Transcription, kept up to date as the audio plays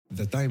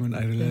the time when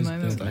I realized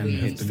that I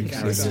have to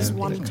leave. This is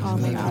one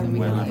time I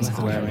realized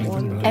how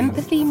important.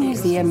 Empathy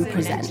Museum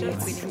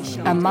presents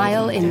A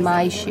Mile in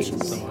My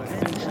Shoes.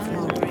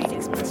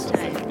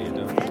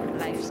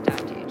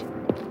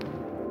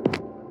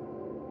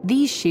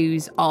 These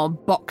shoes are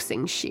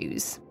boxing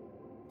shoes.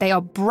 They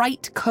are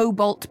bright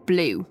cobalt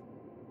blue.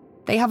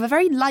 They have a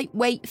very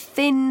lightweight,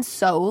 thin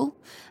sole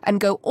and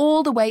go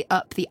all the way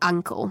up the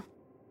ankle.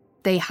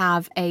 They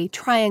have a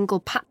triangle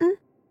pattern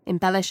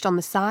embellished on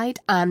the side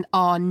and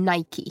are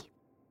Nike.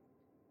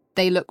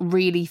 They look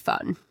really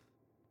fun.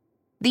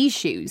 These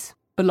shoes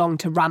belong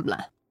to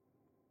Ramla.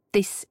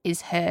 This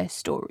is her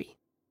story.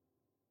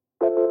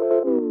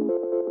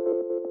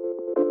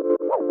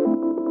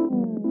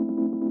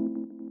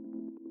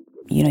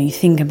 You know, you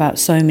think about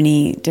so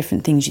many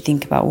different things. You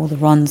think about all the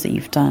runs that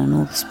you've done,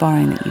 all the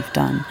sparring that you've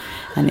done,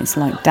 and it's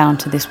like down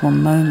to this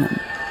one moment.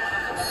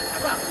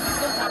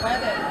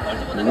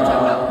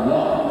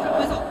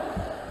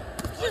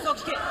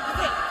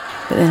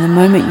 But then the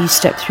moment you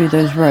step through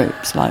those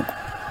ropes, like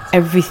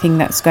everything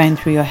that's going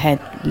through your head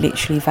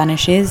literally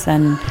vanishes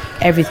and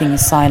everything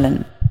is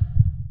silent.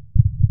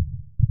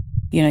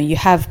 You know, you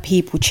have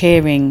people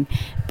cheering,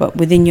 but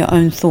within your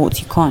own thoughts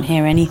you can't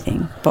hear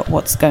anything but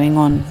what's going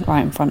on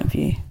right in front of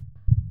you.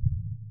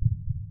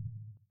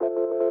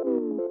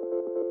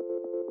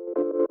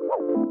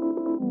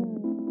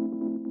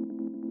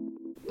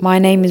 My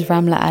name is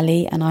Ramla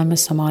Ali and I'm a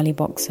Somali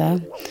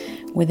boxer.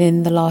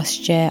 Within the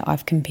last year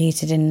I've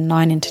competed in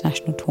 9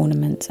 international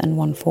tournaments and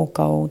won 4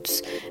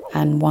 golds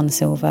and 1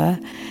 silver.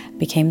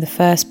 Became the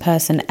first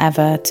person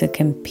ever to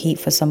compete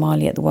for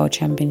Somalia at the World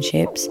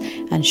Championships,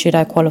 and should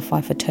I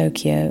qualify for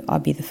Tokyo, I'll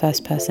be the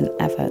first person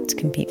ever to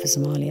compete for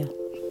Somalia.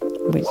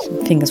 Which,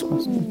 fingers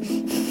crossed.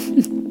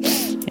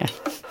 Yeah.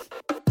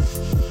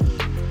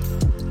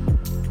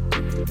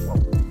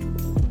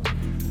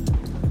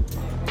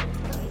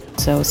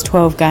 So I was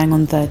 12 going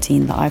on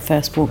 13 that I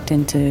first walked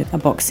into a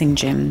boxing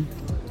gym.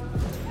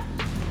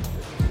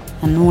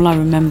 And all I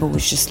remember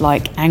was just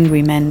like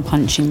angry men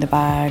punching the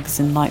bags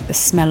and like the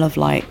smell of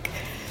like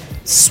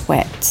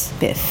sweat, a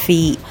bit of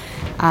feet.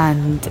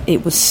 And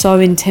it was so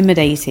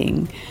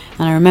intimidating.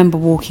 And I remember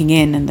walking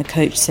in and the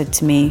coach said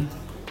to me,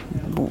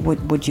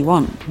 what do you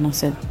want? And I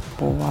said,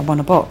 well, I want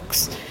to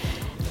box.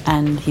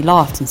 And he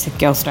laughed and said,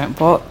 girls don't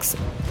box.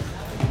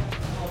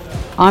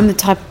 I'm the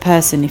type of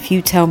person, if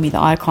you tell me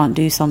that I can't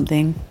do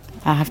something,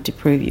 I have to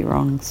prove you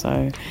wrong.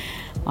 So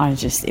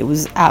it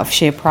was out of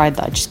sheer pride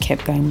that I just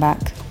kept going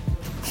back.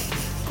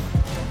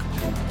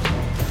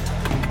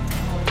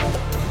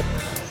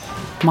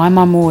 My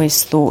mum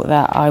always thought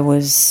that I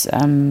was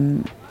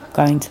going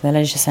to the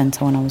leisure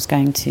centre when I was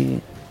going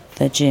to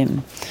the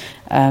gym.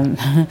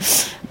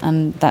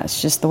 And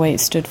that's just the way it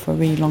stood for a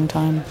really long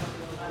time.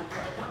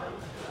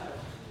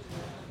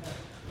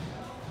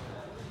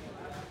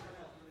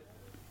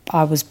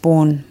 I was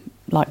born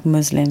like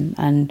Muslim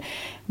and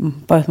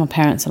both my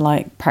parents are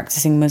like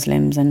practicing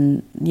Muslims,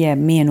 and yeah,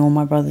 me and all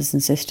my brothers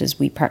and sisters,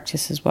 we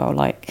practice as well.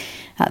 Like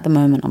at the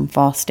moment I'm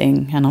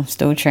fasting and I'm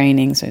still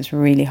training, so it's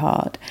really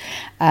hard.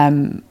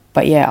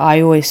 But yeah, I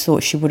always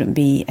thought she wouldn't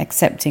be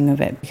accepting of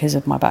it because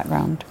of my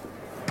background.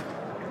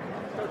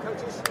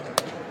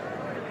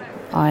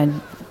 I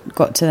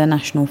got to the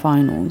national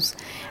finals,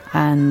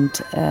 and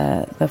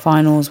the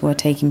finals were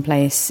taking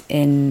place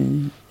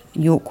in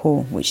York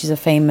Hall, which is a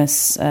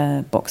famous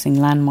boxing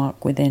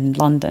landmark within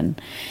London.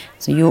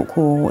 So York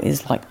Hall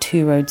is like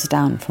 2 roads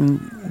down from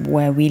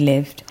where we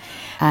lived,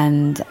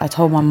 and I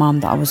told my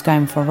mum that I was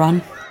going for a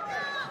run.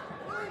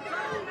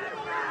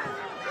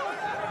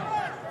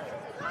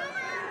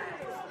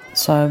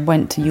 So I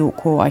went to York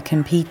Hall, I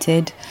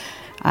competed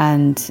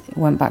and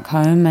went back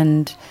home,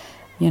 and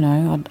you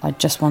know, I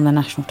just won the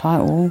national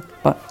title,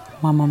 but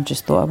my mum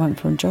just thought I went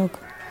for a jog.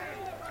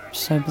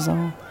 So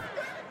bizarre.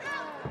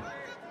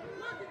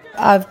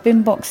 I've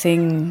been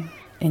boxing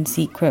in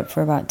secret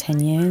for about 10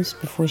 years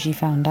before she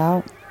found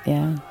out.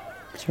 Yeah,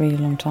 it's a really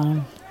long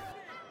time.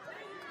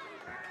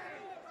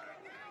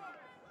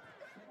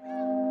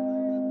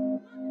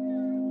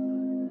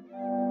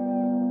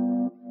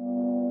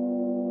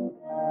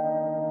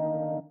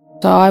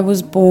 So I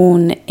was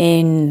born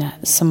in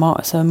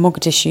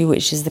Mogadishu,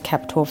 which is the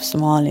capital of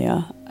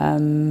Somalia,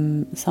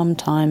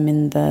 sometime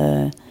in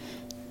the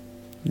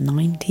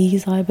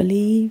 90s, I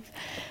believe.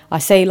 I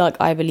say like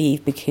I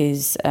believe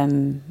because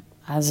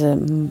as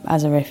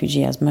a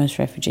refugee, as most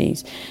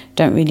refugees,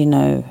 don't really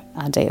know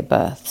our date of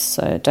birth,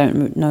 so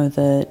don't know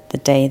the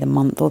day, the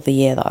month or the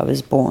year that I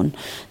was born,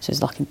 so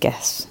it's like a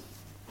guess.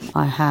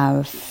 I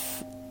have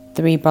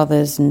 3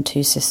 brothers and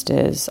 2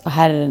 sisters. I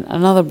had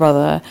another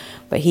brother,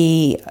 but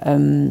he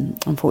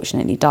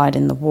unfortunately died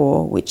in the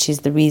war, which is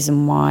the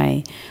reason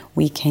why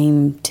we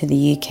came to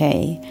the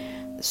UK.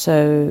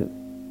 So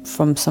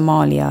from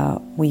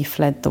Somalia, we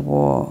fled the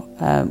war.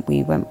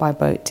 We went by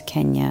boat to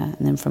Kenya,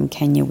 and then from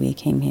Kenya we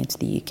came here to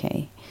the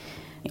UK.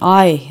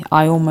 I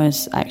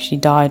almost actually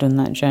died on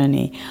that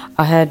journey.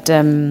 I had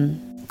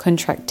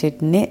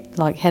contracted NIT,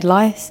 like head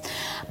lice,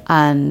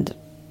 and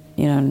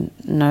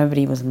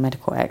nobody was a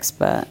medical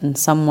expert, and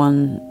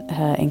someone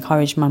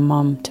encouraged my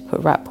mum to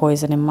put rat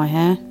poison in my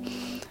hair,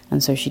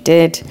 and so she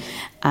did,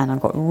 and I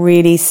got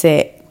really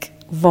sick,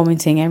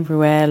 vomiting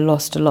everywhere,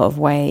 lost a lot of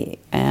weight,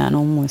 and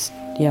almost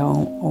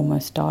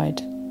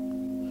died.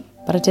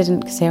 But I didn't,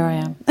 because here I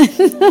am.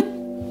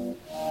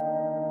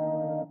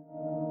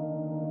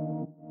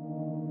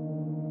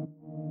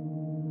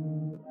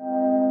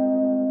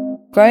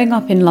 Growing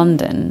up in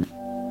London,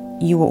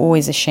 you were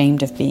always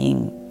ashamed of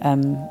being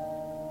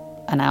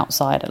an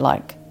outsider,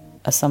 like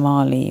a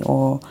Somali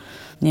or,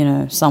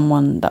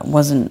 someone that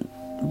wasn't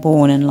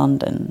born in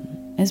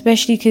London.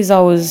 Especially because I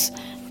was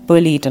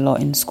bullied a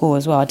lot in school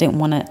as well. I didn't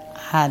want to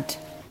add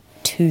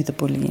to the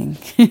bullying,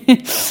 So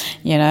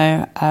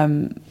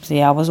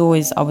yeah, I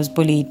was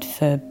bullied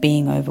for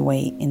being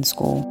overweight in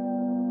school.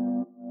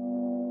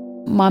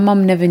 My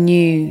mum never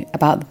knew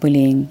about the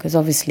bullying because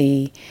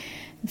obviously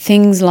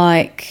things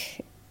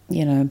like,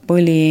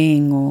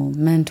 bullying or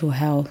mental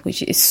health,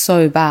 which is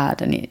so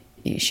bad and it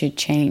should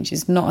change,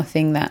 is not a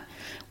thing that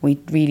we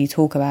really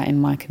talk about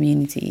in my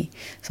community.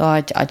 So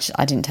I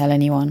didn't tell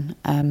anyone.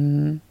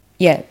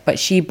 But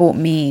she bought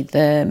me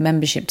the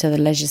membership to the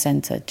leisure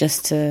centre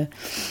just to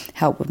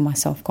help with my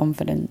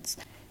self-confidence.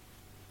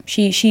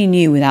 She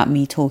knew without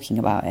me talking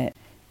about it.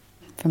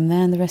 From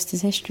there, the rest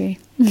is history.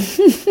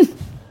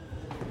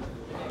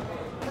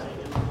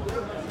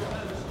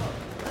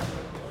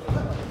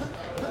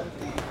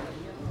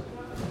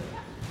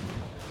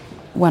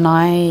 When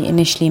I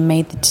initially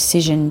made the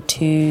decision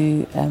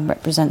to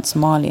represent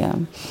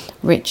Somalia,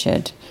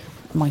 Richard,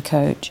 my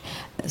coach,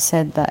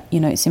 said that,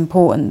 it's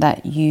important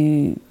that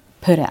you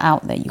put it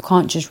out there. You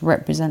can't just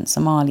represent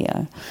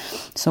Somalia.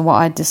 So what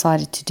I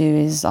decided to do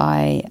is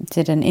I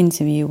did an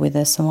interview with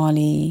a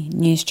Somali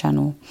news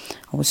channel.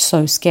 I was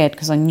so scared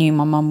because I knew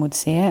my mum would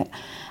see it.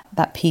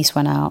 That piece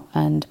went out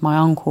and my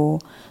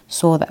uncle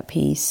saw that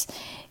piece.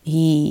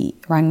 He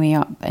rang me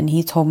up and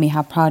he told me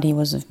how proud he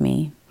was of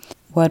me.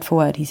 Word for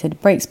word, he said,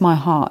 "It breaks my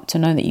heart to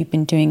know that you've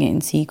been doing it in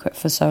secret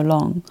for so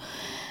long."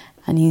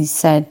 And he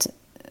said,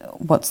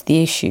 "What's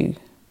the issue?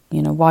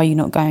 Why are you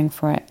not going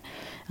for it?"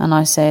 And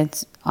I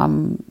said,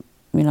 I'm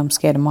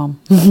scared of mum.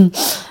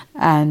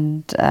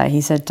 And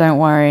he said, "Don't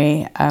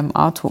worry,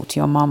 I'll talk to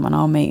your mum and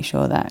I'll make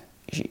sure that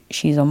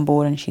she's on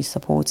board and she's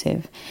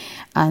supportive."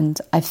 And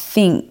I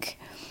think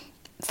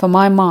for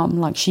my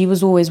mum, she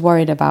was always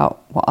worried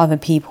about what other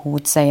people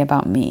would say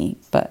about me.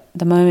 But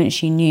the moment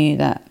she knew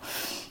that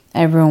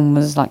everyone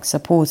was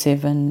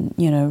supportive and,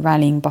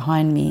 rallying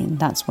behind me, and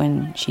that's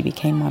when she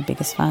became my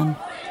biggest fan.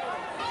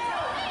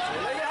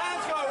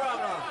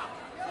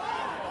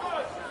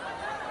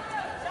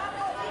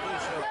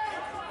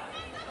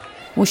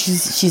 Well,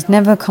 she's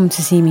never come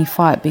to see me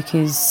fight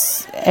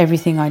because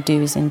everything I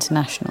do is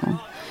international.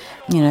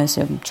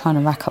 So I'm trying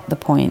to rack up the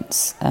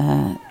points,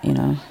 to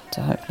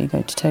hopefully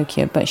go to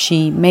Tokyo. But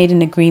she made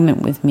an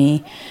agreement with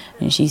me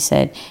and she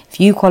said, if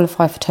you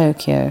qualify for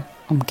Tokyo,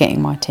 I'm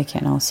getting my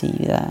ticket and I'll see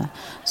you there.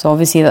 So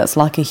obviously that's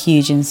a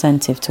huge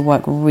incentive to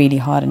work really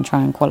hard and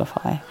try and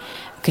qualify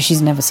because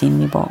she's never seen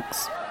me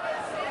box.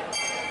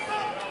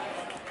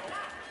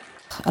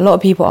 A lot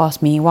of people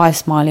ask me, why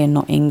Somalia and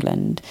not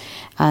England?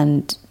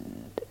 And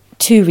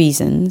two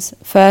reasons.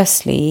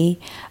 Firstly,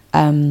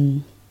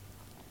 I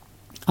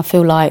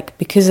feel like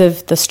because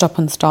of the stop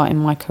and start in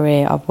my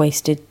career, I've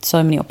wasted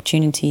so many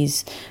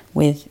opportunities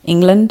with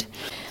England.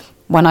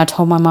 When I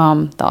told my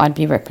mum that I'd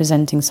be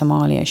representing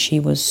Somalia, she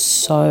was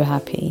so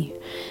happy.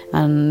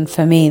 And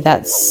for me,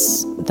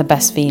 that's the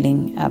best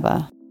feeling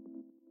ever.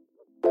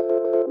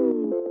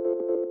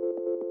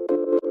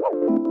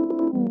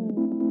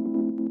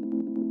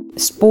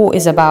 Sport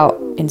is about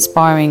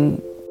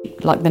inspiring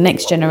the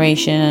next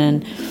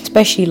generation,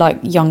 especially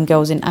young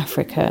girls in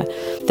Africa.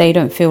 They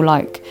don't feel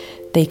like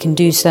they can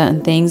do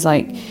certain things,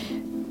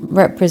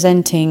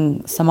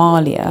 representing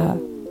Somalia,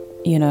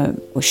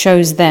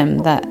 shows them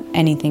that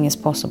anything is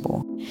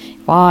possible.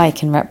 If I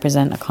can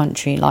represent a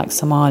country like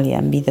Somalia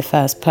and be the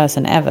first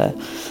person ever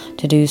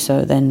to do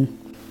so, then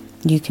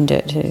you can do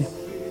it too.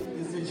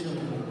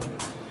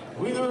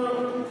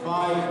 Winner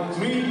by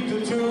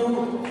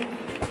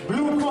 3-2,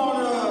 blue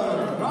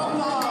corner,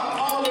 Ramla.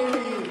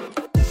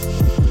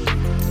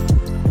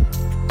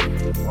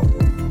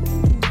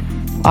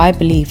 I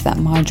believe that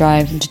my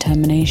drive and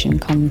determination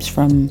comes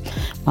from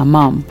my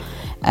mum.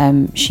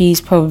 She's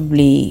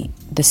probably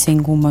the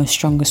single most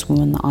strongest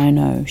woman that I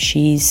know.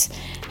 She's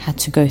had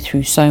to go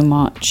through so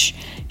much.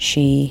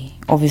 She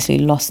obviously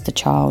lost the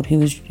child who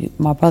was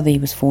my brother. He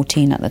was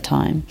 14 at the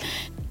time.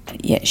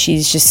 Yet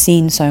she's just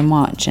seen so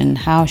much, and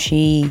how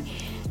she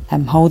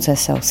holds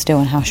herself still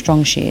and how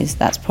strong she is.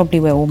 That's probably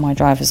where all my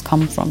drive has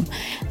come from.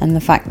 And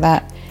the fact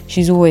that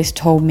she's always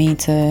told me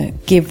to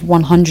give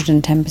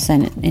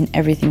 110% in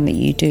everything that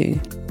you do.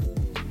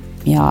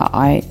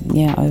 I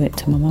owe it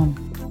to my mum.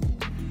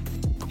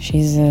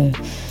 She's a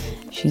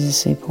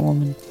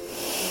superwoman.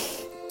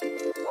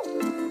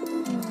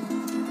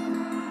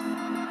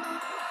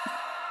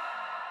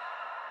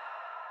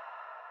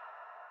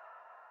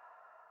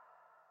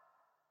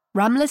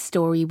 Ramla's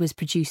story was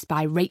produced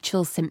by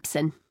Rachel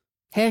Simpson.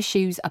 Her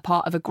shoes are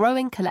part of a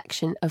growing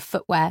collection of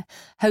footwear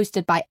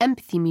hosted by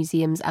Empathy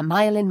Museum's A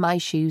Mile in My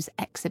Shoes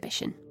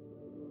exhibition.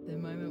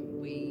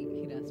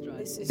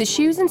 The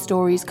shoes and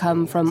stories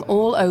come from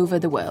all over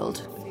the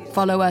world.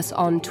 Follow us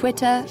on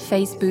Twitter,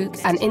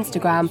 Facebook and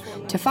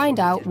Instagram to find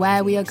out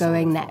where we are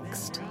going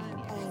next.